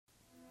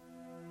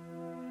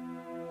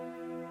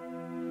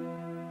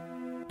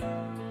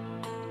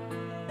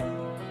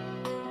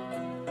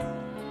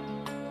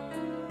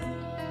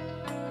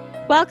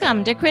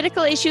Welcome to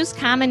Critical Issues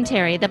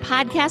Commentary, the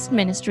podcast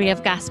ministry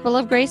of Gospel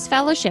of Grace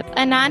Fellowship,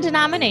 a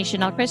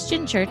non-denominational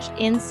Christian church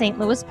in St.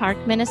 Louis Park,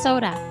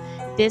 Minnesota.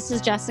 This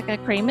is Jessica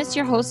Kramus,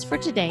 your host for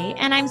today,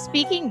 and I'm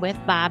speaking with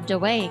Bob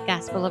DeWay,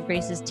 Gospel of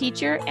Grace's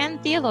teacher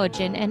and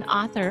theologian and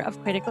author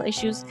of Critical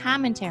Issues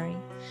Commentary.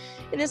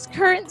 In this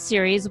current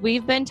series,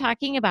 we've been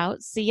talking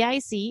about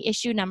CIC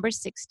issue number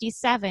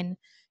 67.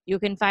 You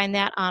can find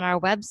that on our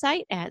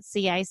website at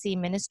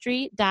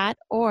cicministry.org.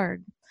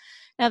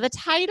 Now, the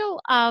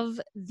title of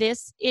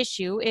this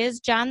issue is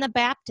John the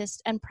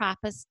Baptist and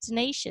Prophets to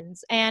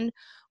Nations, and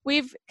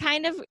we've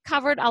kind of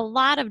covered a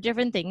lot of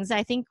different things.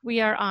 I think we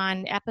are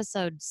on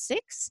episode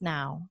 6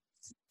 now.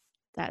 Does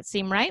that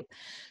seem right?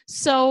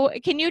 So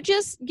can you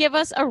just give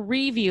us a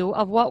review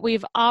of what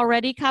we've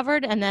already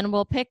covered, and then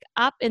we'll pick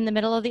up in the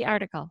middle of the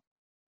article?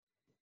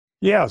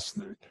 Yes.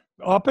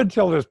 Up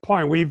until this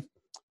point, we've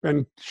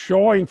been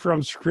showing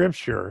from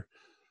Scripture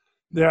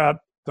that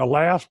the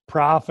last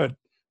prophet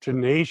to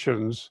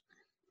nations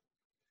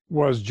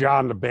was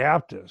John the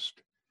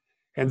Baptist,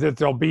 and that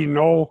there'll be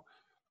no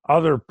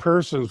other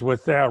persons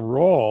with that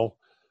role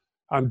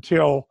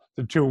until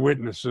the two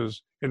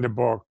witnesses in the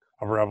book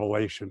of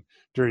Revelation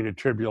during the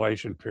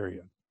tribulation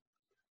period.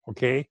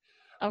 Okay?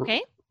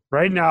 Okay.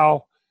 Right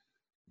now,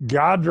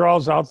 God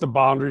draws out the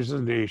boundaries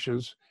of the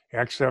nations,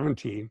 Acts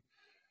 17.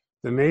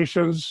 The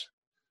nations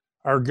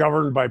are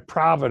governed by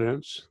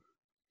providence,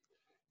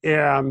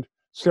 and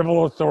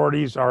civil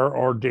authorities are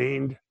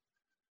ordained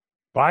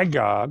by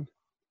God,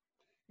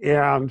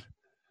 and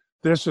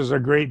this is a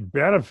great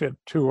benefit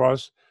to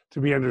us to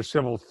be under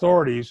civil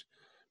authorities,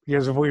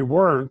 because if we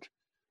weren't,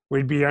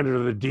 we'd be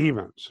under the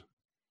demons.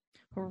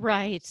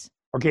 Right.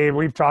 Okay,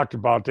 we've talked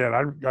about that.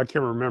 I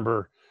can't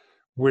remember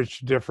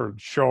which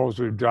different shows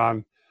we've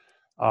done.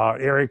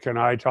 Eric and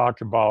I talked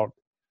about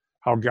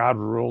how God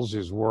rules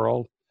his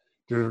world.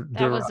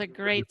 That was a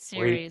great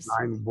series.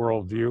 9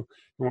 worldview.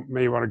 You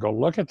may want to go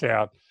look at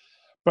that.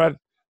 But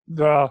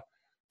the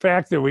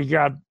fact that we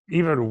got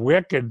even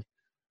wicked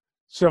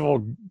civil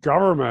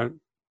government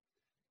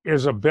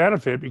is a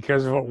benefit,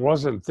 because if it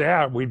wasn't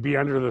that, we'd be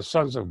under the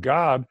sons of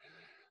God,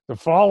 the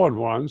fallen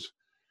ones.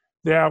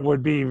 That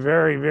would be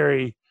very,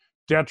 very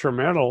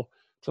detrimental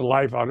to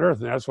life on earth.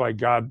 And that's why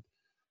God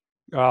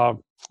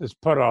has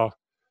put a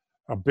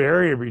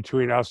barrier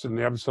between us and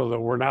them, so that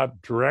we're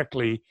not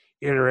directly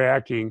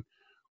interacting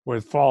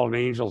with fallen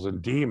angels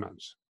and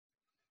demons.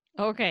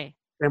 Okay.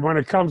 And when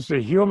it comes to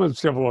human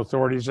civil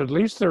authorities, at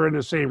least they're in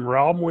the same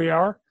realm we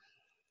are.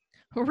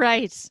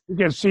 Right. We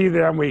can see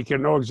them. We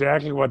can know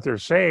exactly what they're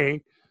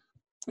saying.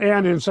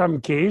 And in some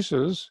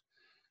cases,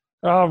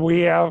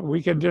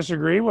 we can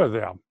disagree with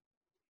them.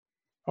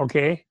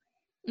 Okay?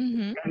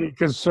 Mm-hmm. And you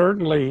can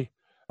certainly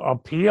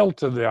appeal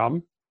to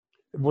them,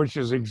 which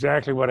is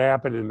exactly what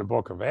happened in the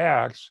book of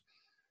Acts.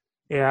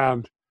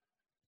 And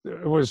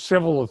it was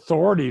civil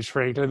authorities,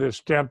 frankly, that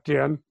stepped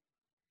in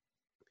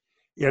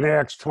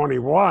Acts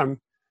 21,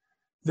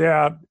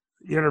 that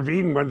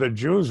intervened when the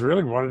Jews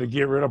really wanted to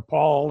get rid of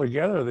Paul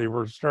altogether. They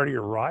were starting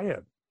a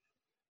riot.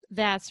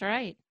 That's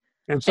right.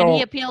 And so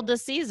he appealed to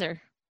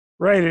Caesar.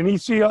 Right, and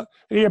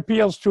he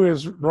appeals to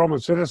his Roman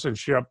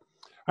citizenship.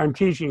 I'm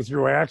teaching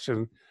through Acts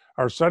in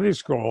our Sunday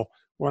school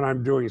when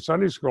I'm doing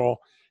Sunday school,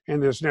 and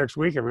this next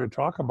week I'm going to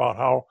talk about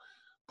how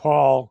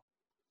Paul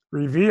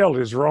revealed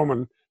his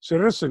Roman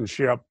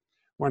citizenship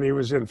when he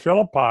was in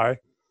Philippi,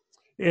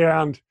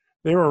 and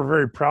they were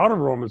very proud of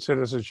Roman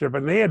citizenship,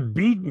 and they had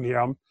beaten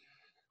him,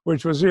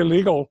 which was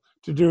illegal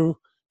to do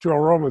to a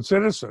Roman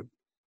citizen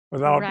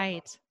without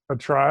a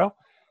trial.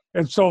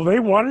 And so they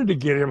wanted to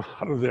get him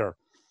out of there.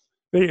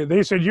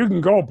 They said, "You can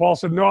go." Paul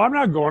said, "No, I'm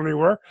not going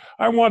anywhere.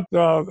 I want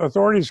the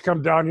authorities to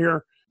come down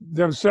here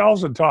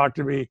themselves and talk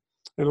to me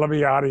and let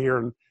me out of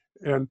here."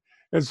 And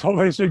so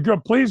they said,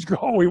 "Good, please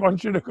go. We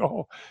want you to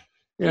go."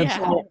 And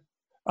so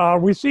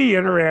we see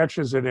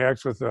interactions in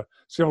Acts with the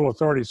civil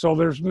authorities. So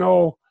there's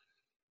no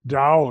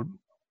doubt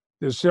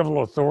the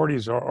civil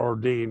authorities are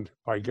ordained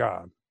by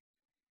God.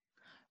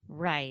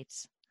 Right.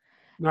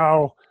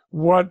 Now,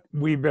 what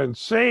we've been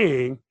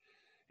saying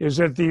is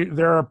that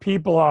there are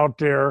people out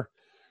there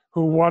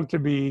who want to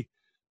be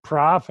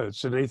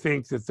prophets, and they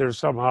think that they're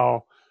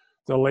somehow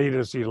the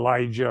latest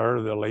Elijah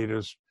or the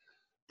latest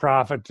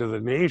prophet to the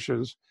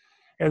nations,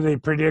 and they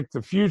predict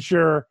the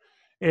future,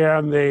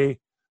 and they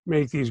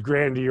make these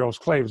grandiose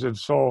claims. And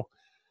so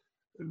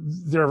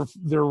they're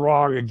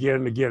wrong again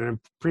and again. In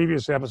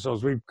previous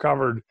episodes, we've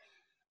covered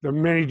the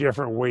many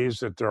different ways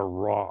that they're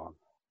wrong.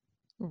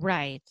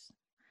 Right.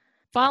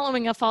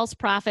 Following a false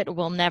prophet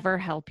will never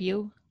help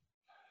you.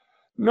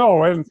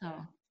 No, and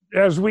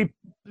as we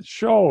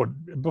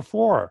showed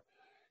before,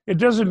 it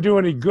doesn't do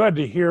any good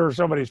to hear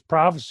somebody's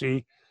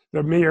prophecy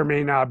that may or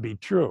may not be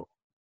true.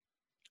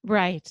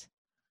 Right.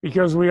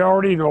 Because we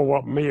already know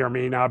what may or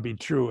may not be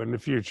true in the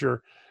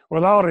future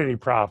without any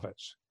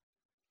prophets.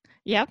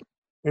 Yep.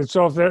 And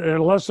so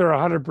unless they're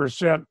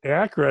 100%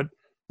 accurate,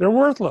 they're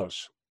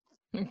worthless.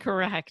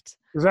 Correct.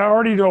 Because I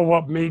already know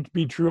what may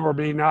be true or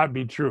may not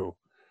be true,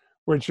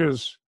 which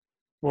is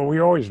what we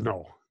always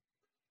know.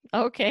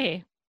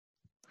 Okay.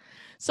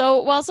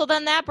 So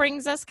then that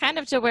brings us kind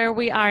of to where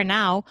we are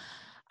now.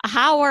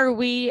 How are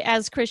we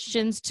as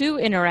Christians to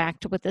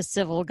interact with the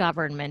civil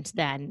government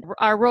then?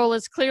 Our role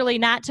is clearly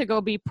not to go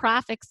be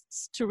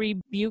prophets to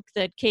rebuke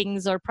the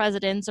kings or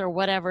presidents or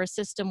whatever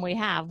system we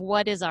have.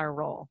 What is our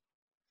role?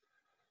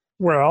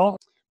 Well,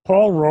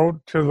 Paul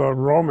wrote to the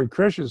Roman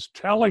Christians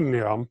telling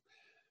them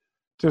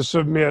to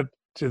submit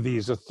to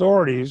these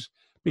authorities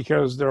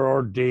because they're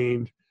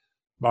ordained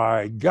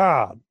by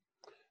God.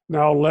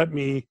 Now let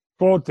me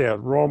quote that,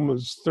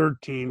 Romans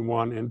 13,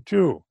 1 and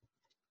 2.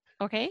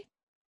 Okay.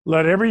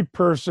 Let every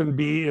person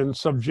be in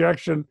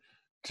subjection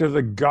to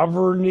the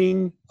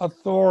governing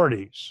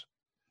authorities.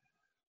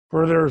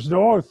 For there is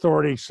no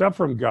authority except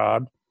from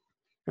God,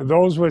 and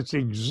those which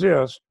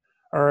exist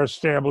are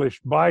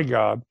established by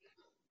God.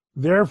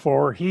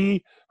 Therefore,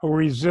 he who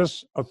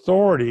resists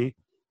authority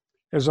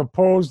has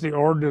opposed the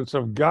ordinance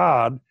of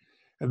God,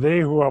 and they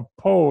who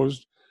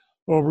oppose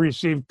will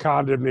receive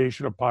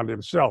condemnation upon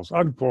themselves.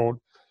 Unquote.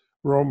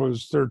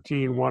 Romans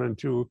 13, 1 and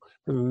 2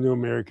 from the New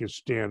American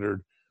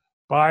Standard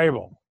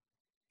Bible.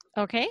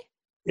 Okay.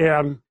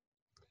 And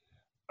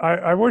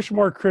I wish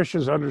more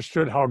Christians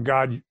understood how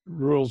God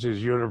rules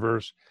his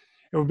universe.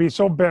 It would be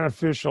so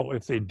beneficial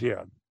if they did.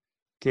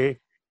 Okay.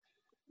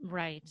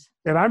 Right.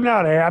 And I'm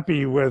not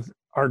happy with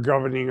our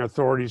governing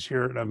authorities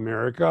here in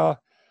America.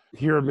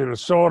 Here in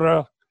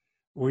Minnesota,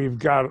 we've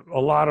got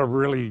a lot of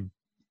really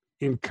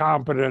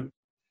incompetent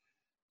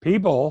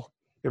people,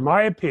 in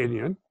my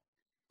opinion.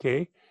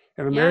 Okay.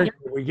 In America,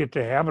 we get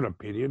to have an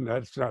opinion.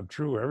 That's not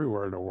true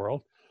everywhere in the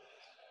world.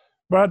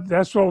 But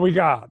that's what we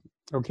got.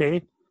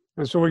 Okay.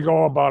 And so we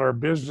go about our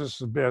business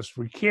the best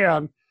we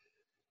can.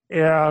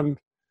 And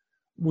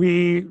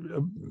we,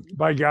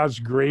 by God's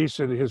grace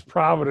and his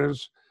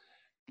providence,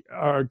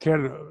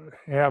 can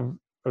have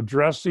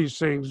addressed these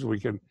things. We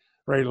can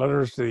write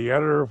letters to the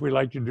editor if we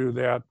like to do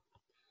that.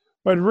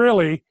 But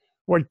really,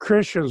 what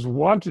Christians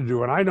want to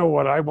do, and I know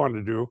what I want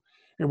to do,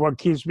 and what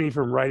keeps me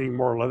from writing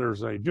more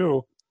letters than I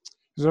do,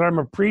 is that I'm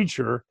a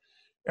preacher,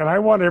 and I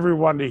want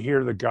everyone to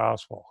hear the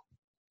gospel.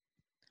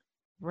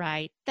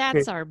 Right.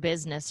 That's our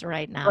business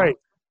right now. Right.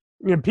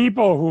 And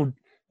people who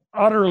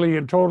utterly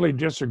and totally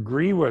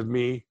disagree with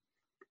me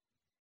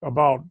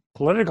about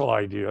political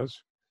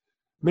ideas,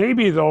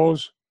 maybe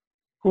those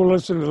who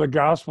listen to the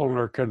gospel and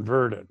are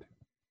converted.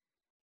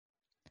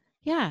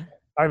 Yeah.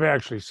 I've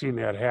actually seen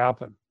that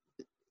happen.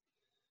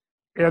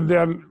 And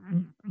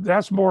then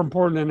that's more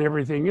important than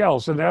everything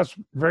else. And that's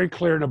very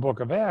clear in the book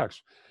of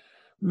Acts.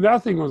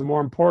 Nothing was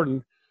more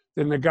important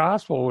than the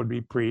gospel would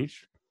be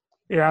preached.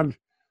 And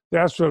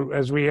that's what,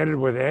 as we ended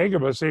with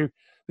Agabus, they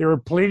were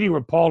pleading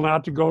with Paul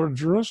not to go to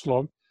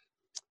Jerusalem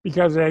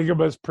because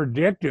Agabus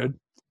predicted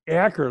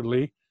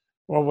accurately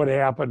what would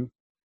happen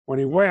when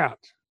he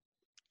went.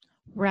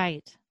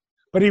 Right.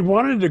 But he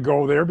wanted to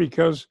go there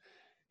because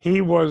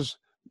he was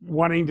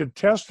wanting to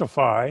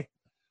testify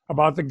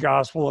about the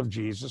gospel of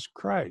Jesus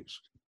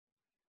Christ.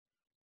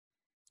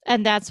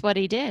 And that's what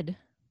he did.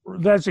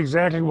 That's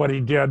exactly what he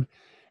did.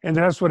 And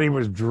that's what he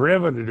was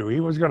driven to do. He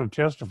was going to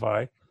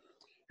testify.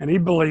 And he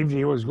believed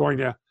he was going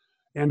to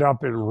end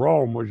up in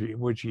Rome,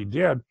 which he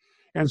did.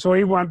 And so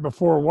he went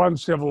before one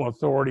civil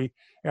authority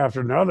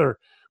after another.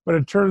 But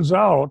it turns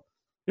out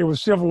it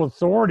was civil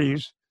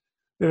authorities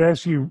that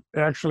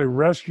actually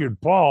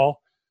rescued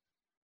Paul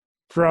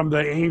from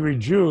the angry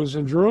Jews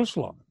in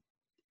Jerusalem.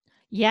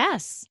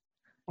 Yes.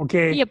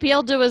 Okay. He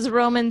appealed to his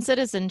Roman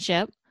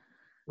citizenship.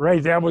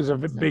 Right. That was a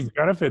big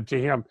benefit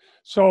to him.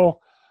 So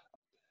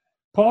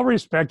Paul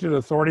respected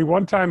authority.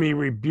 One time he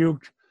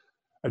rebuked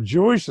a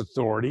Jewish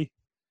authority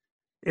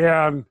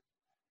and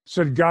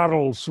said, God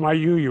will smite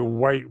you, you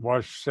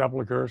whitewashed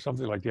sepulcher, or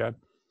something like that.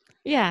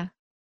 Yeah.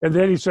 And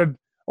then he said,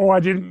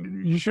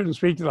 you shouldn't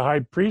speak to the high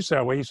priest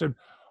that way. He said,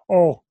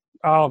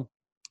 I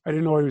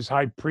didn't know he was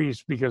high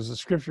priest because the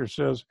scripture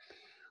says,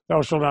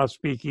 thou shalt not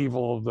speak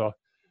evil of the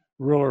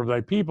ruler of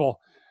thy people.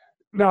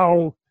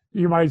 Now,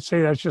 you might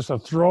say that's just a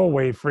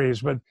throwaway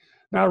phrase, but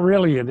not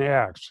really in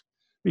Acts,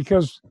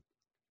 because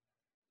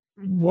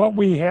what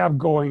we have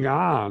going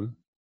on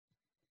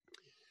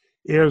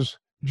is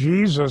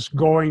Jesus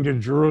going to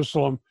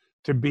Jerusalem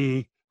to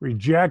be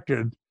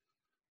rejected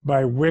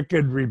by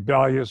wicked,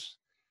 rebellious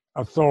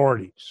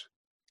authorities.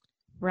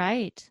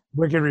 Right.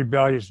 Wicked,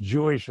 rebellious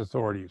Jewish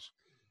authorities.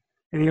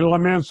 And he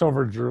laments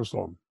over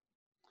Jerusalem.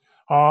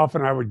 How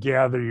often I would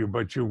gather you,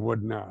 but you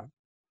would not.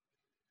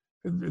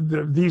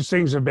 These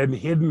things have been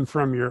hidden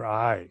from your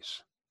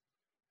eyes.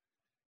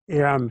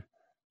 And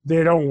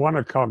they don't want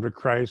to come to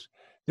Christ.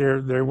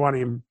 They want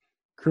him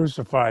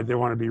crucified. They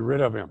want to be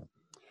rid of him.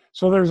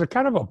 So there's a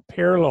kind of a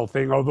parallel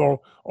thing,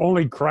 although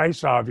only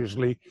Christ,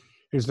 obviously,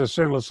 is the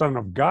sinless Son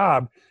of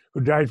God who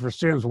died for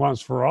sins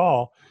once for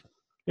all.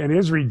 And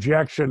his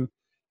rejection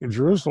in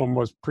Jerusalem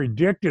was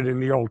predicted in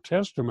the Old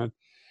Testament.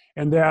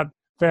 And that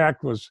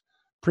fact was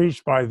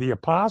preached by the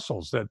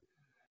apostles, that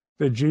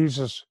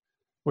Jesus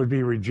would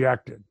be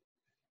rejected.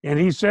 And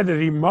he said that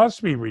he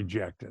must be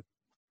rejected.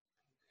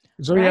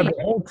 So you have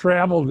the whole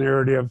travel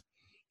narrative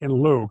in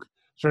Luke,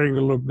 starting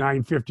in Luke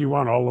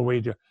 9:51 all the way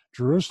to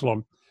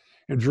Jerusalem.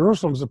 And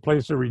Jerusalem's a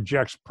place that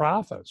rejects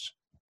prophets.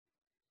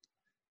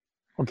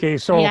 Okay,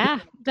 so yeah,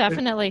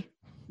 definitely.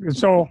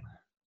 so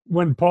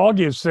when Paul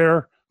gets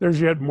there, there's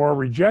yet more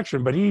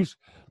rejection, but he's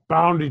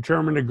bound,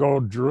 determined to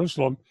go to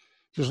Jerusalem,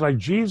 just like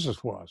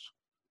Jesus was.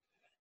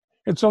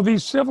 And so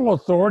these civil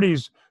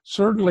authorities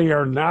certainly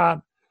are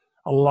not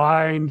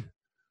aligned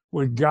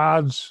with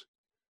God's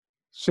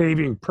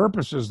saving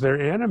purposes. They're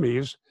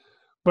enemies,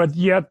 but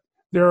yet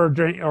they're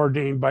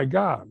ordained by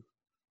God.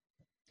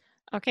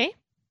 Okay.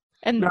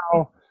 And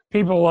Now,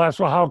 people will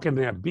ask, well, how can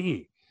that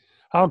be?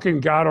 How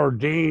can God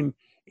ordain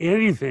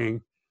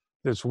anything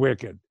that's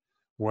wicked?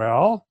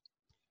 Well,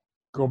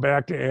 go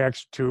back to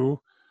Acts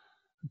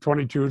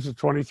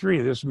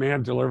 2:22-23. This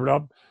man delivered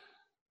up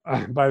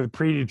by the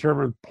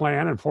predetermined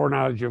plan and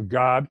foreknowledge of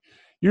God,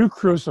 you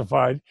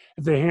crucified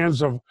at the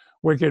hands of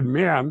wicked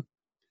men,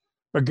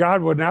 but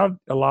God would not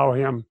allow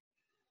him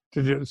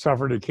to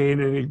suffer decay,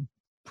 and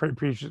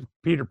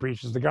Peter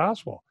preaches the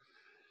gospel.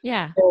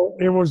 yeah. So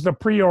it was the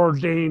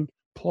preordained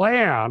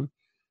plan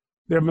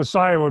that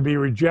Messiah would be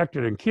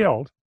rejected and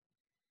killed,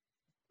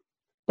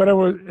 but it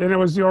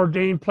was the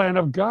ordained plan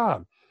of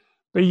God,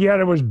 but yet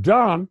it was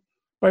done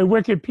by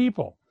wicked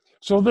people.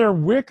 So their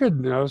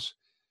wickedness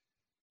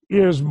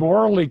is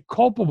morally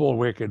culpable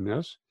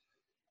wickedness,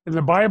 and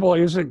the Bible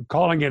isn't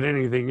calling it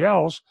anything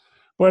else,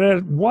 but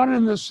at one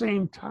and the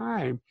same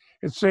time,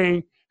 it's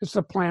saying it's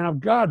the plan of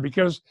God,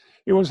 because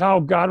it was how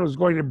God was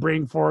going to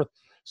bring forth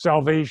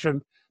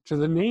salvation to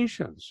the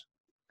nations.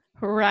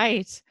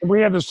 Right. And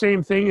we have the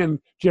same thing in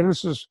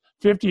Genesis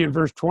 50 and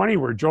verse 20,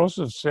 where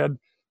Joseph said,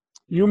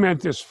 you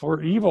meant this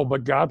for evil,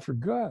 but God for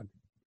good.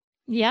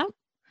 Yeah.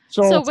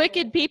 So So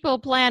wicked people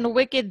plan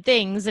wicked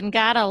things, and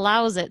God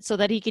allows it so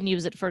that he can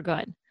use it for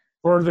good.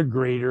 for the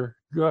greater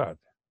good.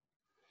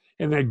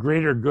 And that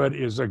greater good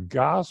is a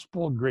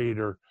gospel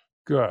greater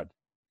good.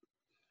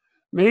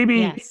 Maybe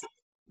Yes.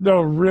 the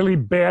really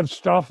bad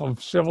stuff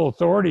of civil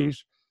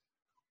authorities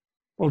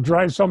will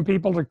drive some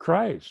people to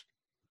Christ.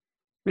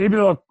 Maybe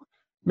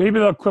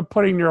they'll quit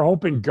putting their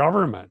hope in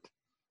government.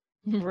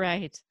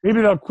 Right.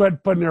 Maybe they'll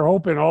quit putting their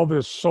hope in all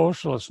this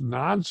socialist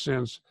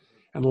nonsense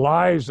and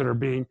lies that are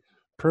being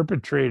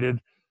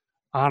perpetrated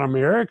on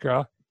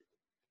America,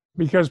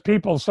 because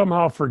people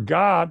somehow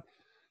forgot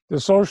that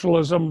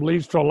socialism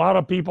leads to a lot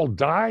of people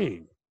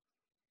dying.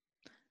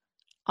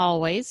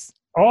 Always.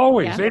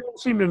 Always. Yeah. They don't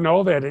seem to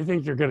know that. They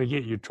think they're going to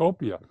get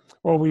utopia.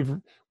 Well,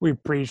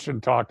 we've preached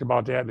and talked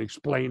about that and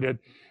explained it,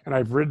 and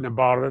I've written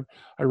about it.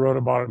 I wrote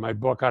about it in my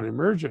book on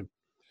Emergent.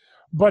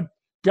 But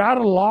God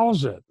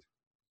allows it.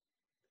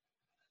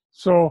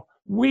 So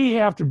we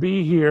have to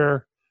be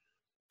here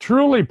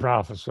truly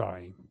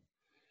prophesying.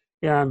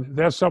 And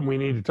that's something we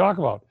need to talk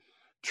about.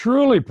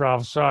 Truly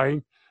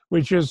prophesying,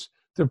 which is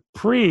to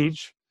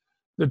preach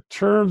the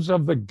terms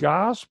of the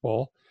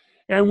gospel.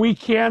 And we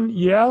can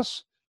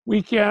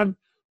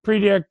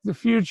predict the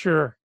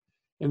future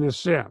in a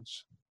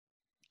sense.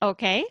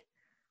 Okay.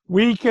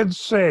 We can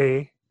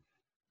say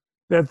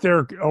that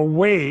there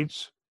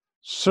awaits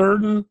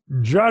certain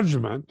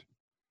judgment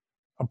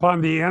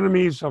upon the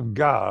enemies of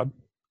God,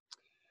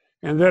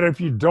 and that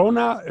if you do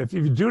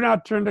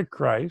not turn to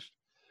Christ,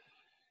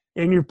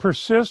 and you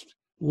persist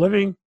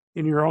living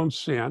in your own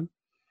sin,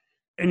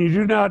 and you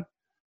do not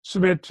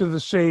submit to the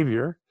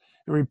Savior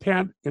and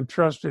repent and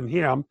trust in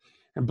Him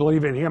and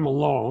believe in Him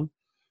alone,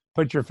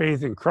 put your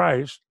faith in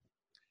Christ,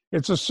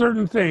 it's a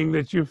certain thing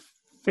that you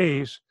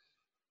face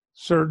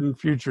certain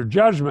future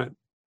judgment.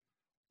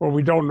 What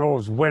we don't know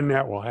is when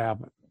that will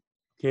happen.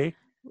 Okay?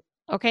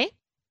 Okay.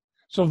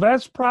 So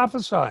that's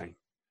prophesying.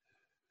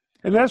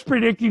 And that's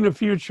predicting the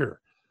future.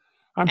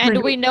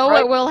 And we know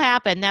what will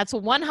happen. That's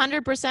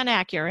 100%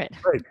 accurate.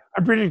 Right.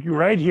 I'm predicting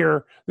right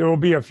here there will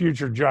be a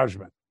future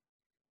judgment.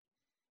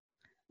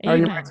 Now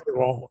you might say,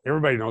 well,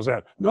 everybody knows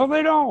that. No,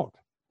 they don't.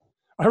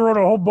 I wrote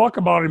a whole book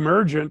about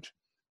Emergent.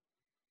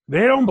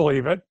 They don't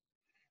believe it.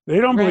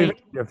 They don't believe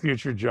in a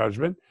future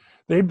judgment.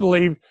 They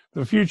believe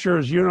the future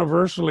is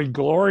universally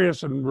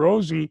glorious and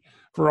rosy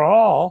for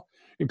all,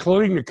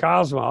 including the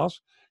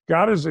cosmos.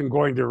 God isn't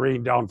going to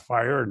rain down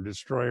fire and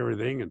destroy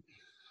everything and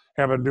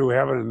have a new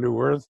heaven and new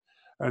earth.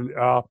 And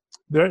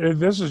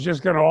this is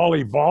just going to all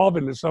evolve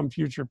into some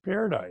future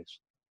paradise.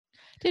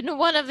 Didn't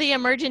one of the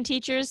Emergent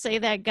teachers say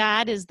that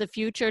God is the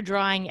future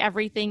drawing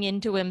everything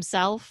into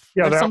himself,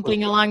 or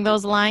something along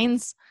those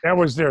lines? That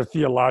was their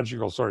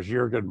theological source,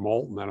 Jürgen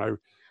Moltmann, and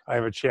I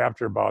have a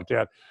chapter about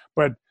that.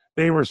 But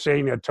they were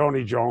saying that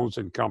Tony Jones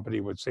and company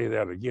would say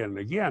that again and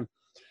again.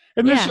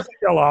 And this is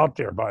still out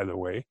there, by the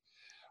way.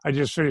 I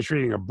just finished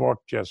reading a book,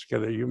 Jessica,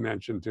 that you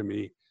mentioned to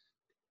me,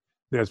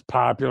 that's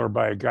popular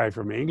by a guy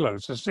from England.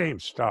 It's the same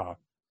stuff.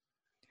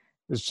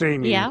 The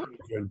same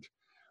Emergent,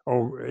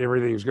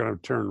 everything's going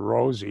to turn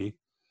rosy.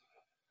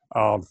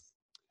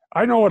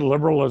 I know what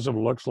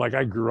liberalism looks like.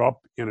 I grew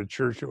up in a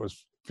church that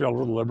was filled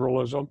with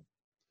liberalism.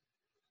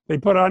 They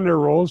put on their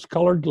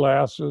rose-colored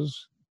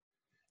glasses,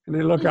 and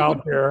they look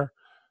out there.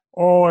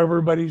 Oh,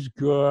 everybody's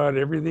good.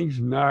 Everything's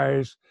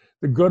nice.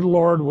 The good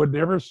Lord would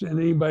never send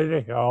anybody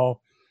to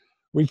hell.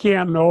 We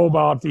can't know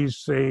about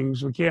these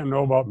things. We can't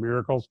know about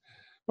miracles,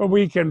 but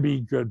we can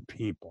be good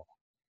people.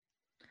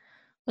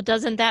 Well,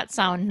 doesn't that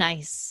sound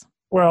nice?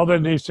 Well,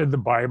 then they said the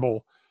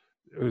Bible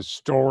is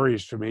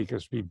stories to make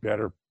us be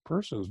better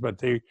persons, but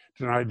they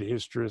denied the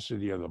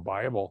historicity of the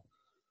Bible.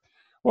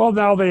 Well,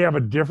 now they have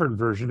a different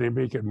version. They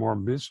make it more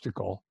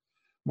mystical,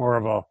 more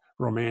of a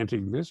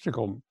romantic,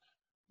 mystical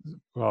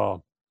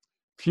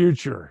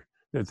future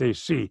that they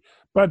see.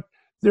 But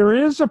there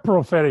is a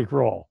prophetic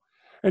role.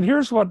 And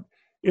here's what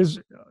is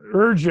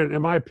urgent,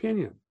 in my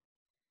opinion.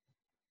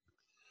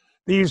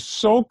 These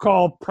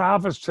so-called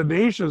prophets to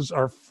nations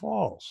are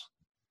false.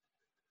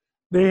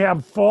 They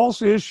have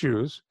false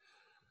issues.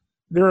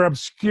 They're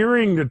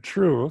obscuring the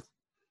truth.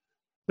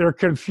 They're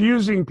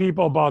confusing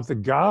people about the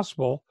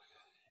gospel.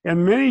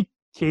 In many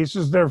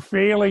cases, they're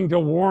failing to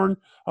warn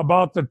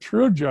about the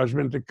true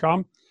judgment to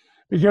come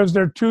because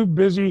they're too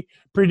busy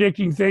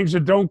predicting things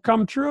that don't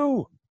come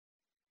true.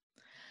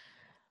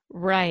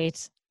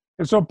 Right.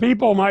 And so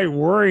people might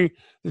worry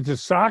that the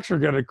stocks are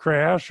going to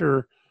crash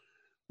or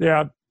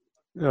that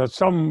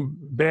some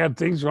bad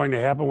thing's going to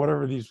happen,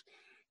 whatever these,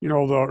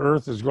 the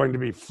earth is going to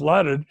be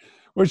flooded,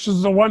 which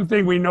is the one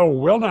thing we know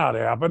will not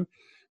happen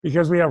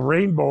because we have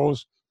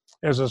rainbows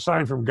as a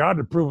sign from God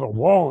to prove it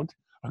won't.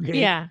 Okay.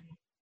 Yeah.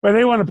 But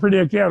they want to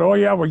predict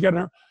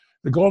that,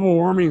 the global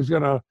warming is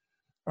going to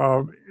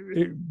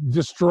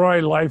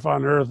destroy life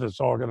on Earth.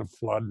 It's all going to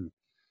flood. And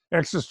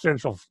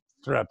existential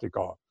threat, they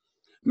call it.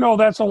 No,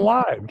 that's a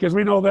lie, because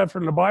we know that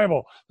from the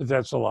Bible that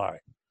that's a lie.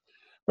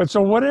 But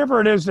so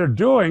whatever it is they're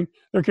doing,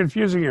 they're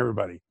confusing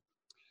everybody.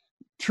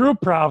 True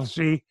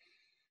prophecy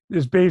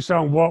is based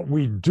on what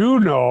we do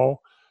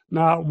know,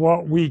 not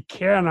what we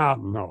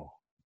cannot know.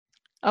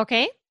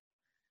 Okay.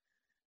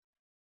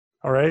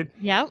 All right?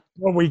 Yep.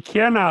 What we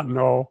cannot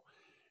know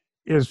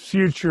is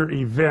future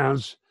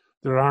events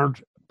that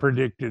aren't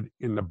predicted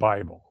in the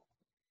Bible.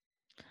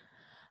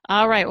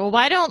 All right. Well,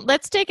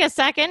 let's take a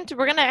second.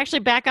 We're going to actually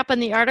back up in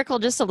the article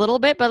just a little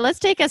bit, but let's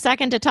take a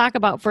second to talk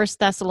about 1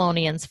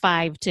 Thessalonians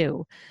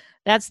 5:2.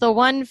 That's the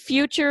one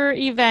future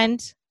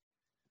event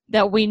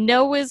that we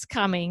know is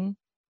coming,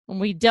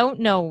 and we don't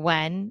know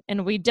when,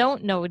 and we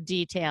don't know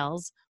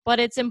details, but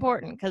it's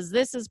important because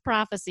this is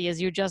prophecy as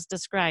you just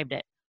described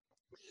it.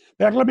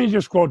 Let me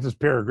just quote this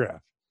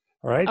paragraph.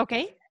 All right?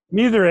 Okay.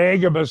 Neither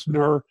Agabus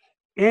nor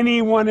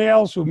anyone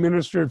else who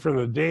ministered from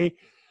the day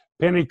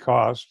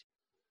Pentecost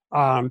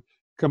on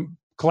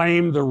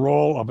claimed the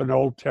role of an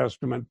Old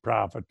Testament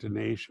prophet to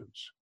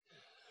nations.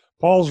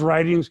 Paul's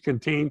writings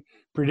contain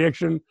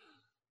predictions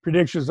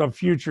of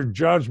future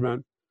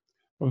judgment,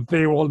 but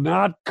they will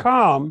not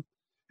come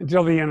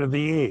until the end of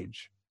the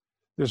age.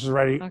 This is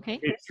writing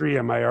page 3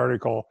 of my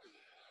article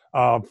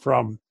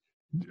from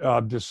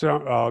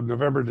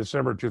November,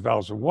 December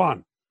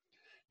 2001.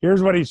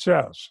 Here's what he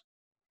says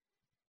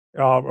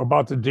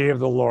about the day of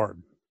the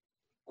Lord.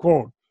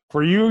 Quote,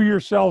 "For you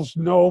yourselves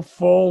know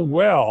full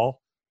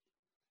well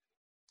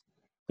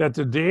that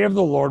the day of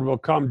the Lord will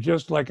come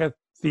just like a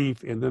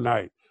thief in the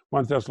night."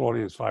 1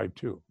 Thessalonians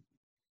 5:2.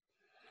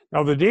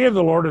 Now, the day of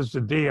the Lord is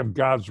the day of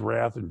God's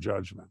wrath and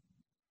judgment.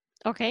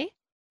 Okay.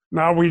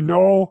 Now, we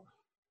know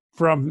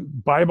from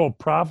Bible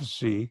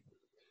prophecy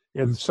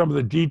and some of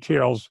the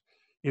details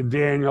in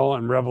Daniel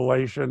and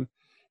Revelation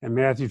and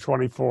Matthew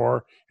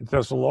 24 and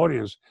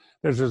Thessalonians,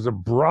 there's a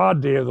broad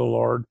day of the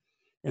Lord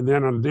and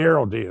then a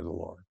narrow day of the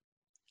Lord.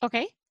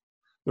 Okay.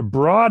 The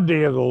broad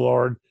day of the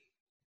Lord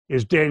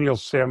is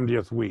Daniel's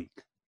 70th week.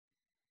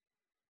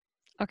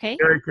 Okay.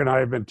 Eric and I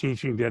have been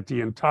teaching that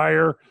the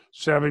entire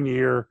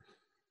 7-year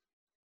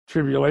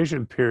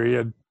tribulation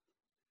period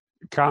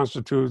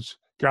constitutes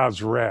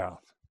God's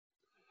wrath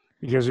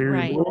because he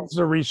removes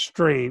the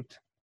restraint.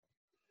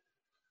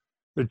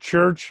 The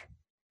church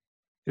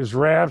is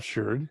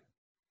raptured,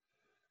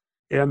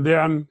 and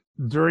then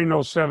during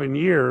those 7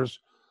 years,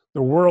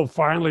 the world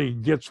finally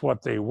gets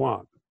what they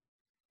want.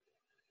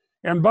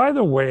 And by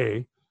the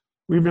way,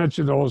 we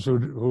mentioned those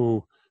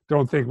who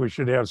don't think we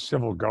should have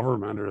civil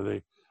government, or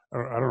I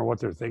don't know what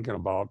they're thinking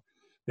about.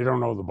 They don't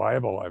know the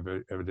Bible,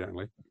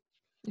 evidently.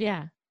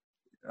 Yeah.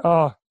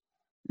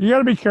 You got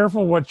to be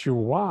careful what you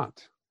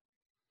want.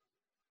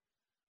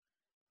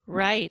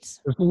 Right.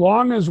 As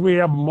long as we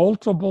have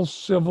multiple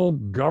civil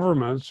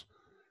governments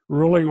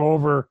ruling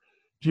over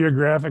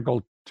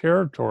geographical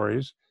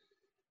territories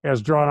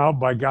as drawn out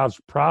by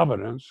God's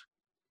providence,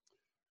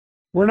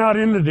 we're not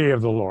in the day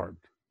of the Lord.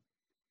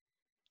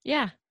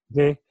 Yeah.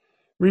 Okay?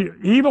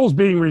 Evil's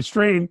being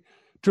restrained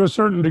to a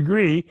certain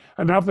degree,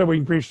 enough that we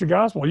can preach the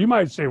gospel. You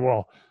might say,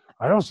 well,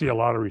 I don't see a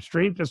lot of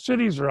restraint. The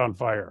cities are on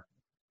fire.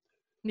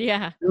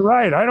 Yeah. You're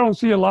right. I don't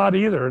see a lot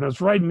either, and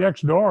it's right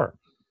next door.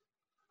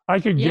 I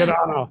could get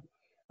on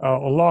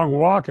a long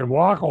walk and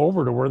walk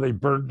over to where they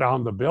burnt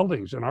down the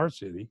buildings in our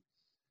city.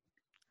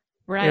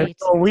 Right. And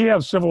so we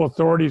have civil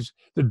authorities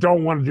that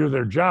don't want to do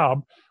their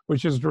job,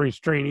 which is to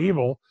restrain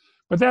evil,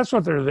 but that's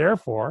what they're there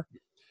for.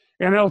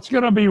 And it's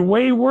going to be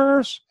way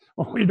worse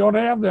when we don't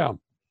have them.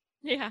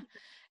 Yeah.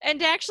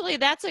 And actually,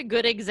 that's a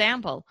good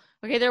example.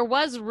 Okay, there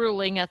was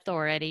ruling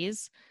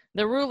authorities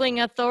The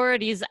ruling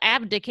authorities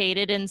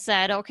abdicated and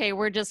said, okay,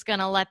 we're just going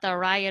to let the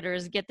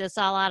rioters get this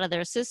all out of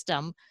their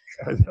system.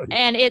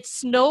 And it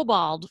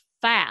snowballed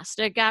fast.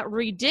 It got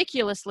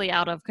ridiculously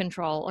out of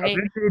control. Okay?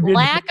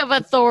 Lack of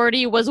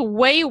authority was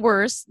way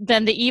worse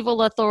than the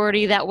evil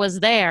authority that was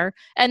there.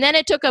 And then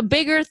it took a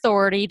bigger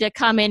authority to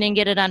come in and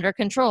get it under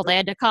control. They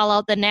had to call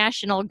out the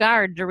National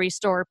Guard to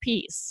restore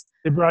peace.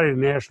 They brought in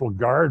the National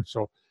Guard,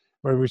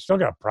 but we still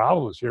got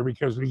problems here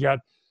because we got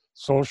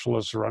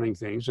socialists running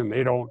things, and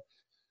they don't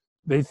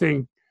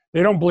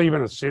believe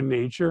in a sin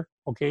nature.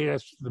 Okay,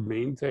 that's the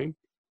main thing.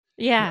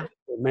 Yeah.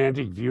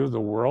 Romantic view of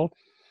the world.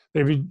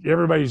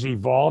 Everybody's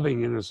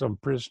evolving into some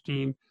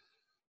pristine,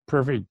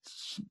 perfect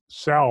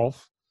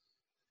self,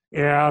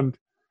 and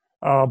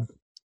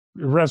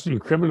arresting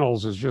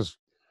criminals is just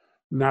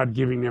not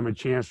giving them a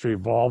chance to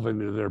evolve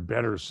into their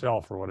better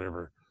self or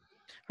whatever.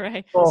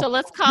 Right. So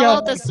let's call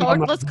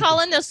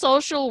in the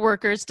social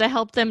workers to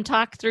help them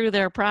talk through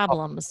their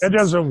problems. It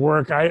doesn't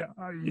work.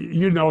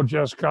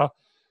 Jessica,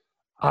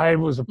 I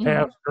was a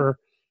pastor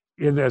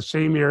in that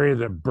same area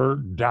that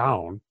burnt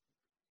down.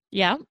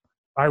 Yeah.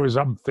 I was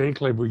up,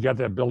 thankfully, we got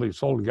that building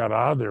sold and got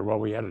out of there while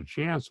we had a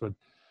chance, but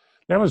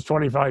that was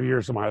 25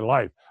 years of my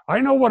life. I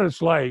know what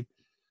it's like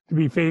to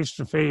be face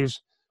to face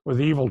with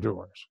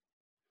evildoers.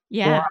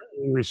 Yeah.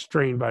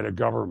 Restrained by the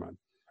government.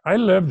 I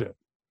lived it.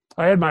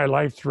 I had my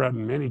life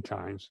threatened many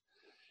times,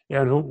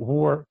 and who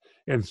were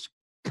in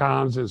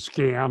cons and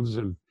scams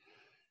and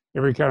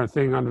every kind of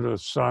thing under the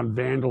sun,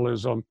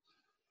 vandalism,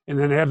 and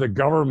then have the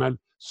government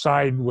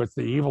side with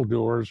the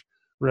evildoers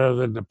rather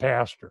than the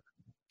pastor.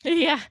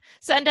 Yeah,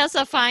 send us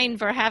a fine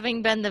for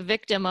having been the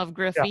victim of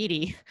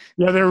graffiti.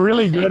 Yeah, they're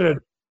really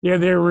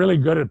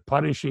good at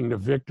punishing the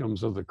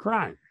victims of the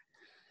crime.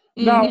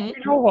 Now, we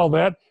know all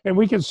that, and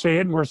we can say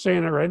it, and we're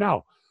saying it right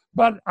now.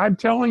 But I'm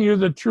telling you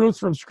the truth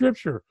from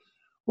Scripture.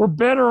 We're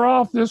better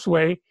off this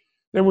way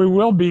than we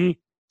will be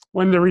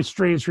when the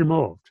restraint's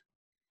removed.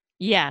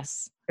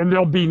 Yes. And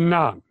there'll be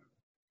none.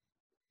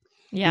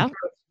 Yeah.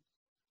 Because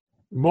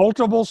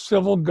multiple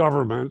civil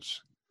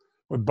governments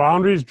with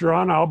boundaries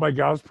drawn out by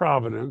God's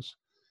providence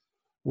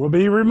will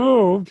be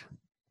removed,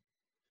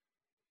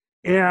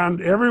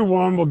 and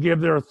everyone will give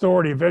their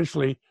authority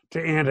eventually to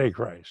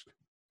Antichrist.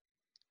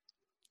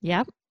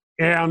 Yep.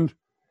 And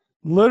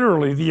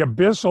literally the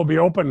abyss will be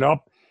opened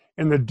up,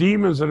 and the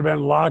demons that have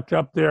been locked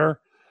up there,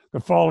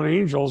 the fallen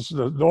angels,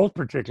 those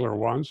particular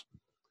ones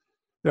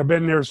that have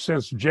been there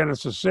since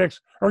Genesis 6,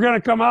 are going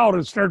to come out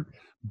and start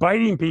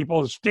biting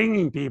people and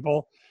stinging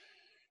people.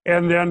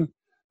 And then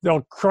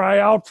they'll cry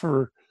out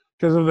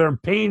because of their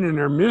pain and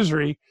their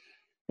misery.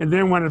 And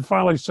then when it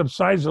finally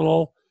subsides a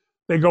little,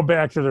 they go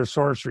back to their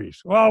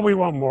sorceries. Well, we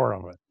want more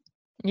of it.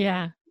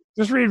 Yeah.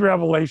 Just read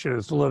Revelation.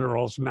 It's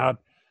literal. It's not,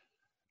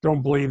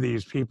 don't believe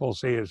these people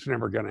say it's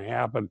never going to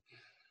happen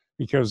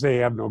because they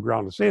have no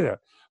ground to say that.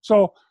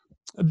 So,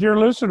 dear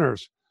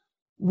listeners,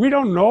 we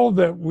don't know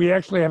that we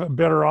actually have it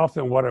better off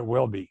than what it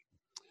will be.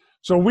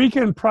 So we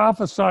can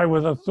prophesy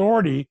with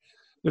authority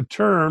the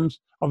terms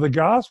of the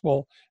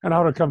gospel and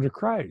how to come to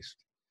Christ.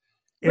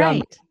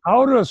 And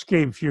how to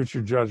escape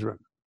future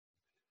judgment.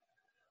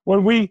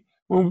 When we're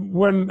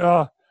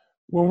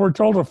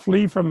told to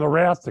flee from the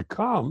wrath to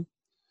come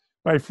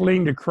by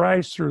fleeing to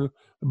Christ through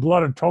the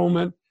blood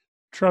atonement,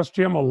 trust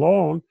Him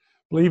alone,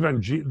 believe in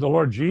the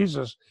Lord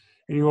Jesus,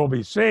 and you will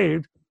be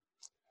saved.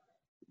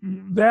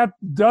 That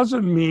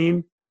doesn't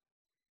mean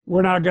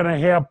we're not going to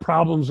have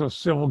problems with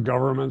civil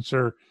governments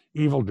or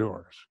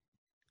evildoers.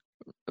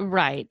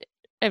 Right.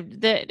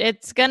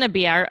 It's going to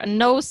be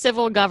no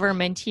civil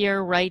government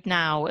here right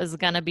now is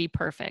going to be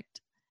perfect.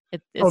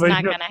 It's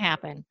not going to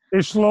happen.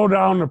 They slow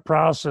down the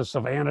process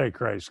of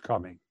Antichrist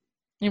coming.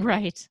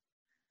 Right.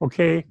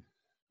 Okay.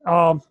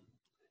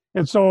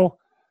 And so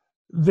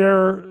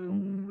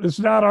it's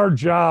not our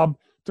job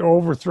to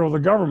overthrow the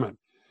government.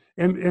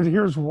 And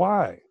here's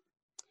why.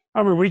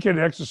 I mean, we can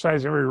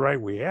exercise every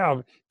right we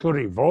have,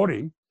 including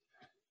voting.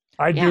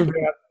 I do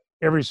that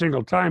every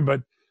single time,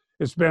 but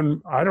it's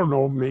been, I don't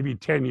know, maybe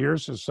 10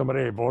 years since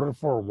somebody I voted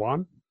for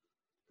won.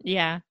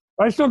 Yeah.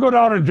 I still go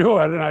down and do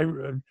it, and I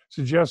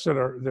suggest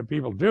that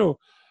people do.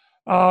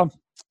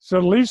 So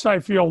at least I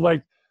feel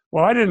like,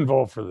 well, I didn't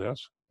vote for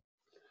this.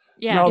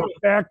 Yeah. Now, the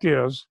fact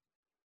is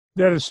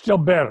that it's still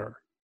better.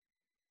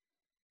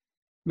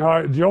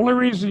 Now, the only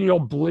reason you'll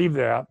believe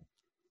that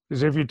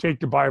is if you take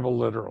the Bible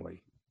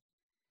literally.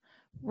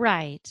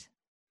 Right.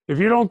 If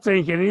you don't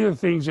think any of the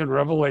things in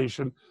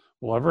Revelation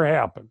will ever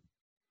happen,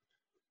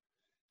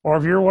 or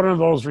if you're one of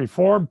those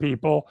reformed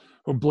people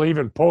who believe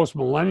in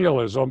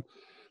post-millennialism,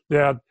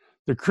 that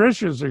the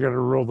Christians are going to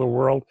rule the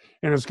world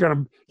and it's going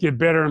to get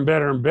better and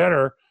better and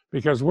better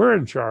because we're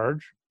in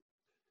charge.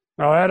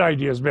 Now, that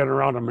idea has been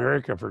around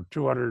America for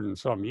 200 and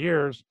some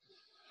years,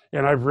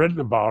 and I've written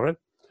about it.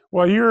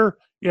 Well, you're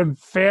in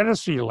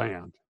fantasy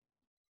land,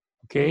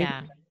 okay?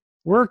 Yeah.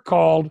 We're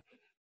called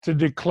to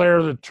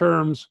declare the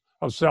terms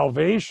of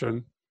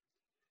salvation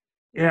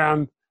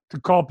and to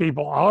call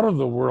people out of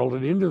the world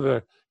and into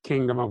the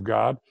kingdom of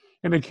God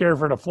and to care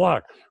for the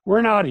flock.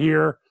 We're not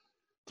here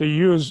to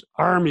use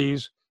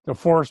armies to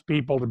force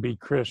people to be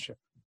Christian.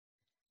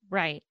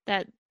 Right.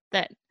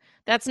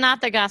 That's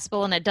not the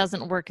gospel, and it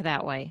doesn't work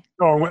that way.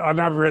 Oh,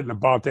 I've written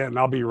about that, and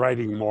I'll be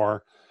writing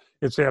more.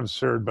 It's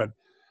absurd, but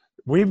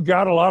we've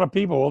got a lot of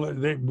people.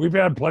 We've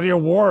had plenty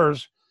of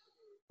wars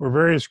where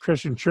various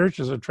Christian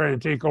churches are trying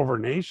to take over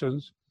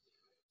nations.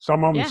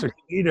 Some of them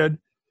succeeded,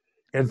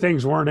 and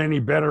things weren't any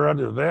better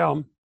under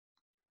them.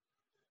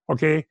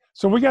 Okay,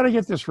 so we got to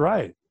get this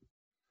right.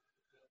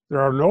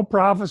 There are no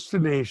prophets to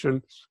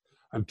nations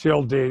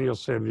until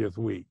Daniel's 70th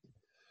week.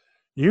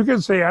 You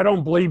can say, I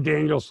don't believe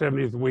Daniel's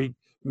 70th week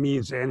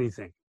means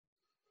anything.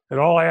 It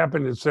all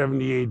happened in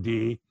 70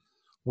 AD,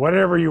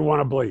 whatever you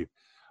want to believe.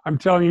 I'm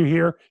telling you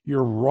here,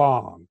 you're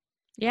wrong.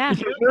 Yeah.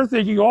 Because they're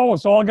thinking, oh,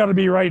 it's all got to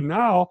be right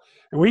now,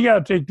 and we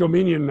got to take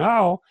dominion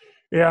now,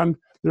 and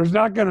there's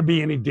not going to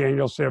be any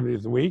Daniel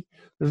 70th week.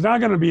 There's not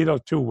going to be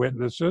those two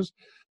witnesses.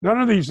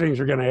 None of these things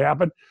are going to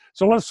happen.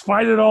 So let's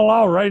fight it all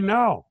out right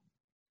now.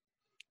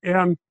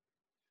 And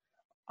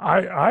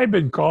I've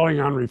been calling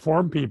on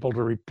Reformed people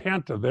to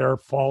repent of their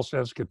false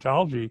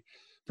eschatology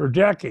for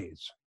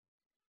decades.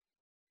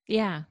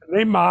 Yeah.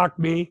 They mock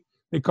me.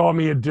 They call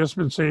me a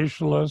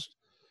dispensationalist,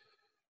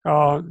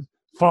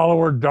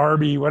 follower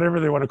Darby, whatever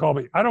they want to call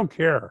me. I don't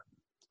care,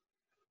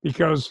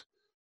 because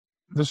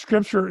the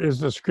scripture is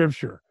the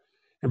scripture.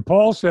 And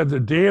Paul said the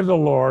day of the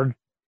Lord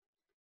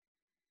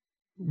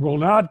will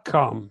not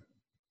come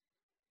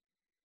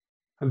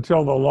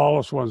until the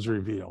lawless one's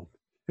revealed.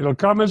 It'll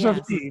come as a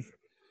thief,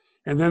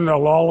 and then the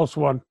lawless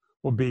one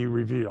will be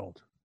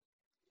revealed.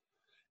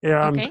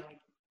 And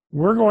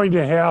we're going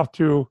to have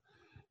to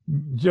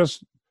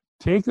just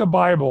take the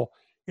Bible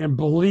and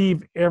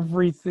believe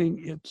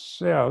everything it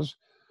says,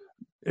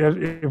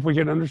 if we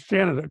can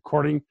understand it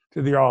according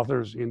to the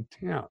author's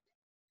intent.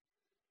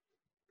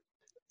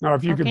 Now,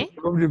 if you can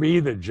prove to me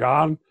that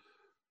John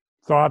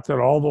thought that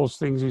all those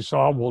things he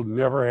saw will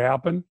never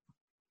happen,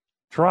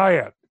 try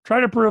it. Try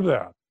to prove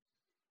that.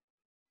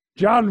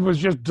 John was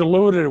just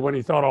deluded when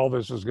he thought all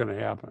this was going to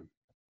happen.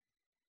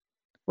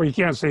 Well, you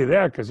can't say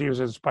that because he was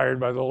inspired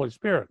by the Holy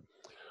Spirit.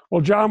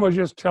 Well, John was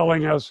just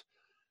telling us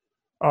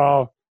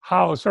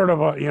how, sort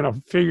of in a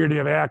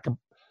figurative,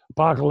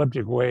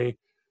 apocalyptic way,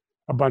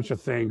 a bunch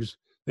of things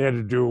that had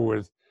to do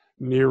with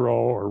Nero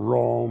or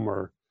Rome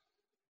or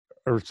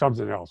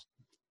something else.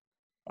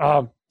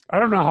 I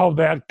don't know how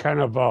that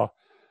kind of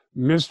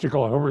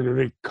mystical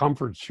hermeneutic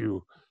comforts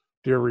you,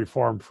 dear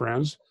Reformed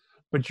friends,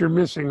 but you're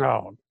missing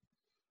out.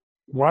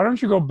 Why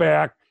don't you go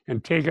back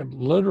and take it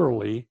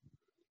literally,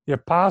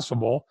 if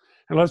possible,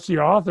 unless the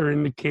author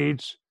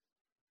indicates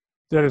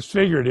that it's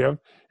figurative.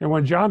 And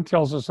when John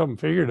tells us something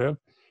figurative,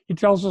 he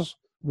tells us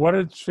what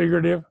it's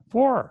figurative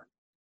for.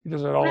 He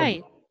does it all.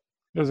 He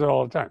does it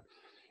all the time.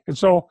 And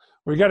so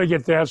we got to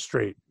get that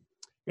straight.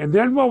 And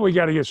then what we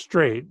got to get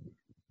straight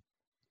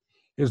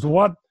is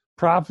what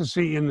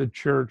prophecy in the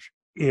church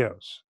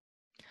is.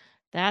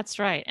 That's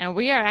right. And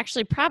we are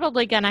actually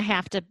probably going to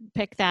have to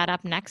pick that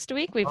up next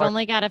week. We've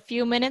only got a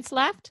few minutes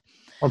left.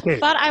 Okay.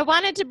 But I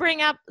wanted to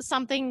bring up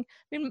something.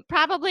 I mean,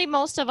 probably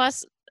most of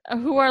us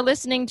who are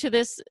listening to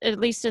this, at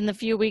least in the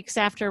few weeks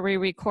after we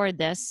record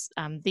this,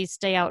 these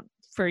stay out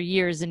for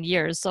years and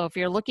years. So if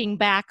you're looking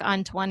back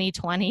on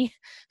 2020,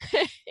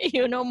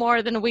 you know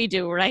more than we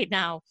do right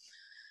now.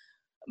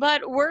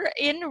 But we're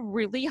in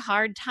really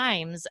hard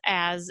times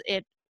as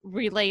it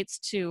relates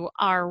to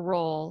our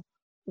role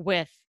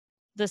with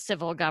the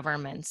civil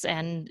governments.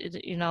 And,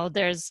 you know,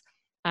 there's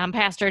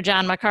Pastor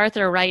John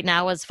MacArthur right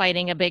now is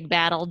fighting a big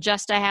battle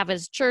just to have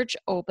his church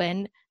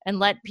open and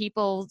let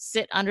people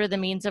sit under the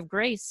means of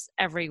grace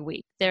every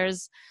week.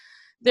 There's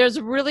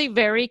really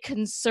very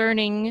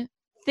concerning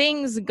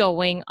things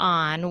going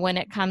on when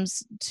it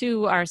comes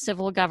to our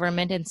civil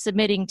government and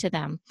submitting to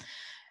them.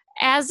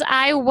 As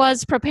I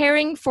was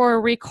preparing for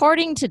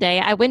recording today,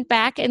 I went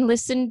back and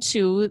listened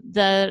to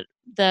the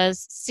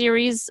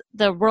series,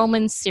 the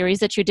Romans series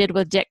that you did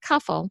with Dick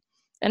Kuffel.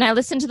 And I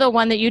listened to the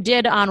one that you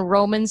did on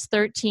Romans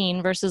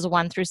 13, verses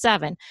 1 through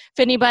 7. If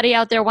anybody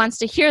out there wants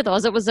to hear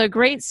those, it was a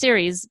great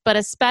series, but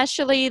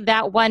especially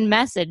that one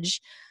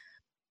message.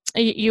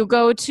 You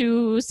go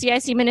to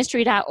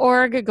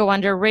cicministry.org, go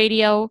under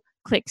radio,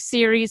 click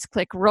series,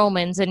 click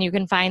Romans, and you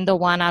can find the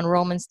one on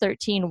Romans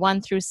 13,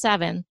 1 through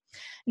 7.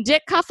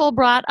 Dick Kuffel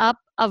brought up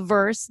a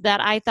verse that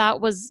I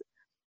thought was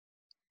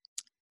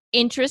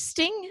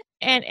interesting,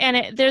 and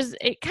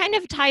it kind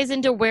of ties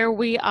into where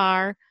we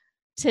are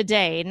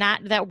today.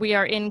 Not that we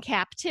are in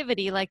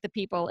captivity like the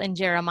people in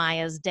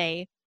Jeremiah's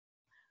day,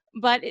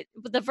 but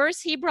the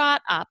verse he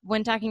brought up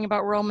when talking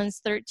about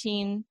Romans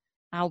 13,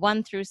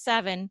 1 through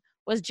 7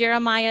 was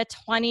Jeremiah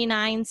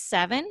 29,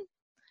 7.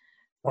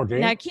 Okay.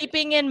 Now,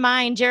 keeping in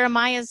mind,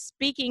 Jeremiah is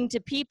speaking to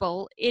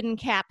people in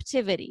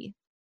captivity.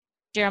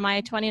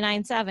 Jeremiah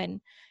 29,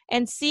 7.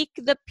 And seek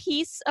the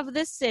peace of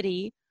the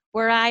city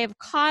where I have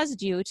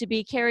caused you to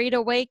be carried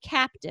away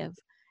captive,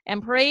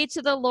 and pray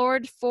to the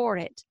Lord for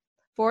it,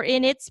 for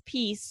in its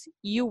peace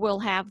you will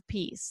have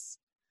peace.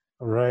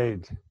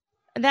 Right.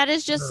 That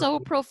is just so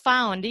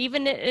profound.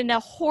 Even in a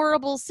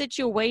horrible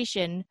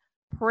situation,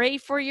 pray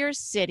for your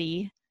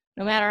city,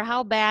 No matter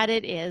how bad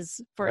it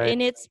is, for Right.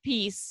 in its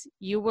peace,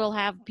 you will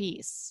have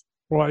peace.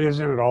 Well,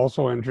 isn't it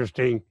also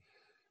interesting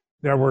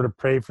that we're to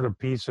pray for the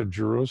peace of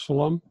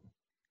Jerusalem?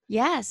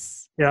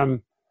 Yes.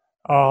 And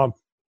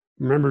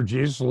remember,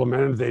 Jesus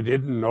lamented they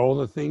didn't know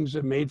the things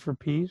that made for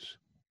peace.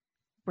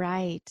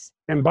 Right.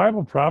 And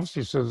Bible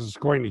prophecy says it's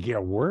going to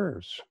get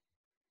worse.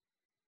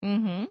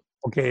 Mm-hmm.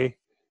 Okay.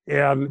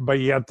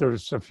 But yet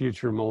there's a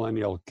future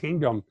millennial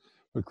kingdom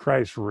with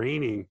Christ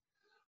reigning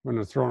on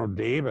the throne of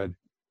David.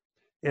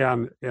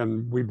 And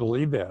we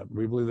believe that.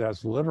 We believe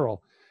that's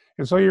literal.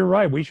 And so you're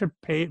right. We should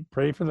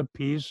pray for the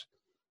peace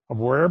of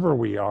wherever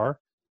we are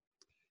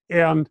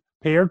and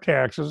pay our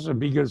taxes and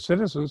be good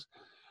citizens.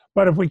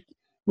 But if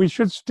we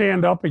should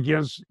stand up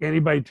against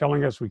anybody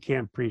telling us we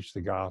can't preach the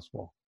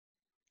gospel.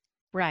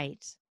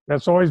 Right.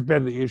 That's always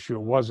been the issue.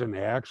 It was in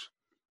Acts.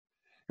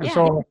 And Yeah.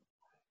 so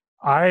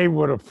I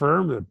would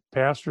affirm that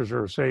pastors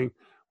are saying,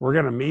 we're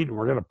going to meet and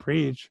we're going to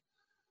preach.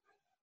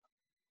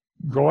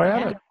 Go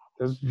at it.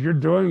 'Cause you're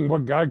doing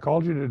what God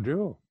called you to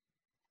do.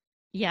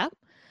 Yep.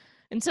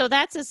 And so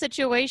that's a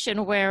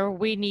situation where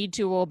we need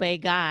to obey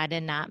God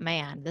and not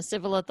man. The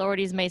civil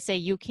authorities may say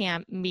you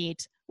can't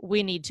meet.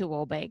 We need to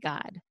obey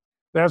God.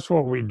 That's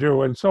what we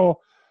do. And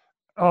so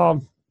I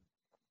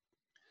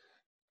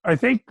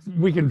think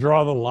we can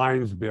draw the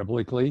lines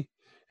biblically.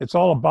 It's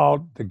all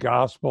about the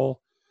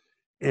gospel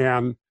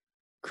and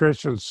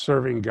Christians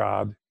serving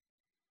God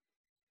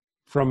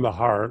from the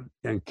heart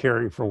and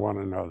caring for one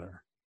another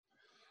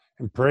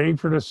and praying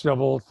for the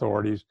civil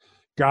authorities.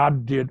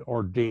 God did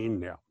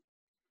ordain them.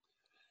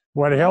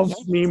 What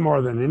helps me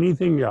more than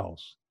anything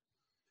else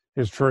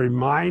is to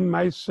remind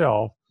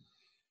myself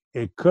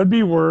it could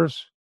be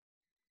worse,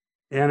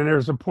 and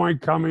there's a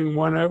point coming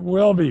when it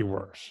will be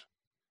worse.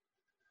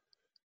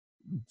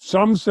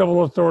 Some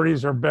civil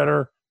authorities are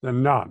better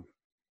than none.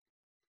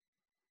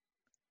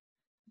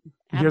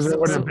 Because it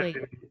would have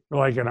been,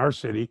 like in our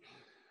city,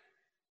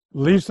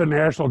 at least the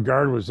National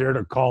Guard was there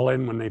to call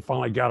in when they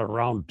finally got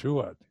around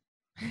to it.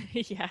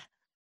 Yeah.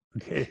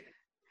 Okay.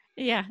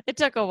 Yeah, it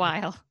took a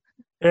while.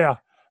 Yeah.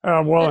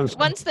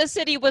 Once the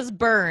city was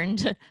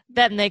burned,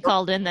 then they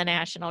called in the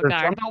National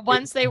Guard. But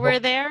once they were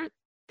there,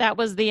 that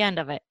was the end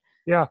of it.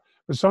 Yeah,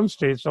 but some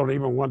states don't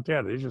even want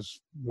that. They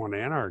just want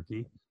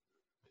anarchy.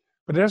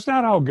 But that's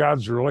not how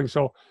God's ruling.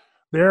 So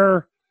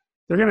they're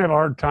going to have a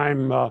hard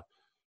time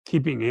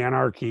keeping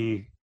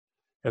anarchy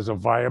as a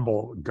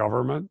viable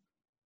government.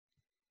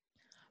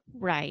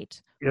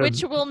 Right.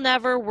 Which will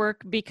never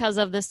work because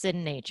of the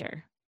sin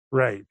nature.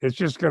 Right. It's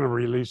just going to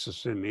release the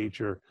sin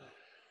nature.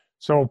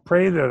 So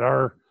pray that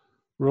our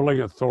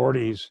ruling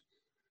authorities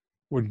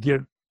would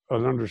get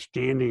an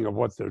understanding of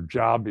what their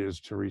job is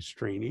to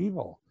restrain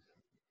evil.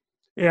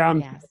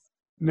 And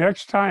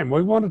next time,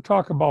 we want to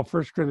talk about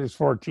 1 Corinthians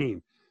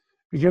 14,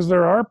 because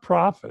there are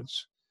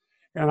prophets,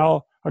 and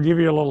I'll give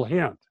you a little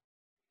hint.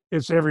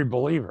 It's every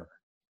believer.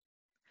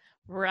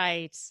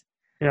 Right.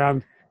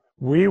 And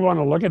we want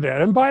to look at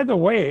that. And by the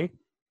way,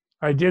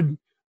 I did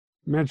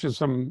mention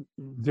some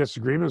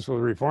disagreements with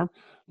Reform.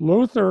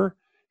 Luther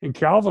and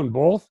Calvin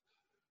both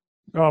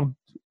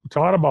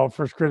taught about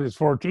 1 Corinthians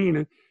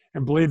 14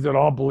 and believed that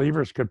all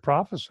believers could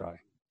prophesy.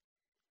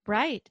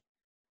 Right.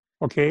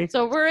 Okay.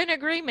 So we're in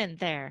agreement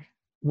there.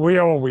 We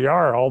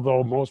are,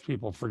 although most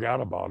people forgot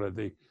about it.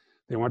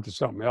 They went to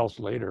something else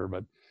later,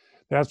 but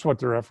that's what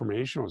the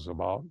Reformation was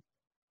about.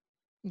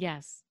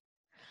 Yes.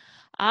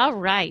 All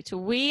right.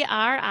 We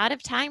are out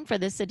of time for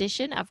this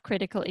edition of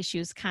Critical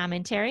Issues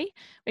Commentary.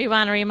 We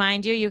want to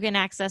remind you can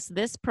access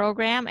this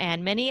program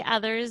and many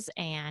others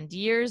and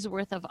years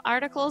worth of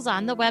articles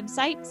on the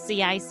website,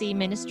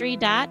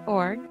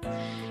 cicministry.org.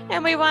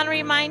 And we want to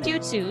remind you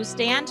to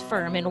stand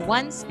firm in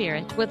one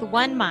spirit with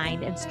one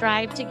mind and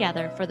strive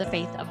together for the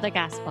faith of the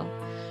gospel.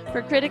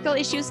 For Critical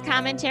Issues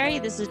Commentary,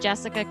 this is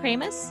Jessica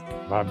Kramus.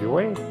 Bob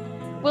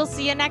DeWay. We'll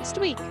see you next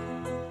week.